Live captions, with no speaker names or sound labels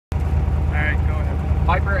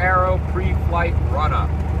pre-flight run-up.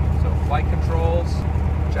 So flight controls,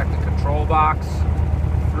 check the control box,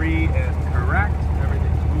 free and correct.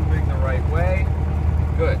 Everything's moving the right way.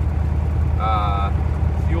 Good.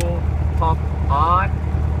 Fuel pump on.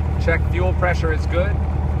 Check fuel pressure is good.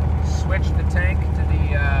 Switch the tank to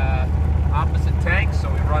the opposite tank, so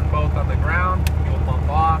we run both on the ground. Fuel pump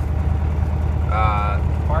off.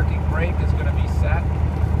 Parking brake is going to be set.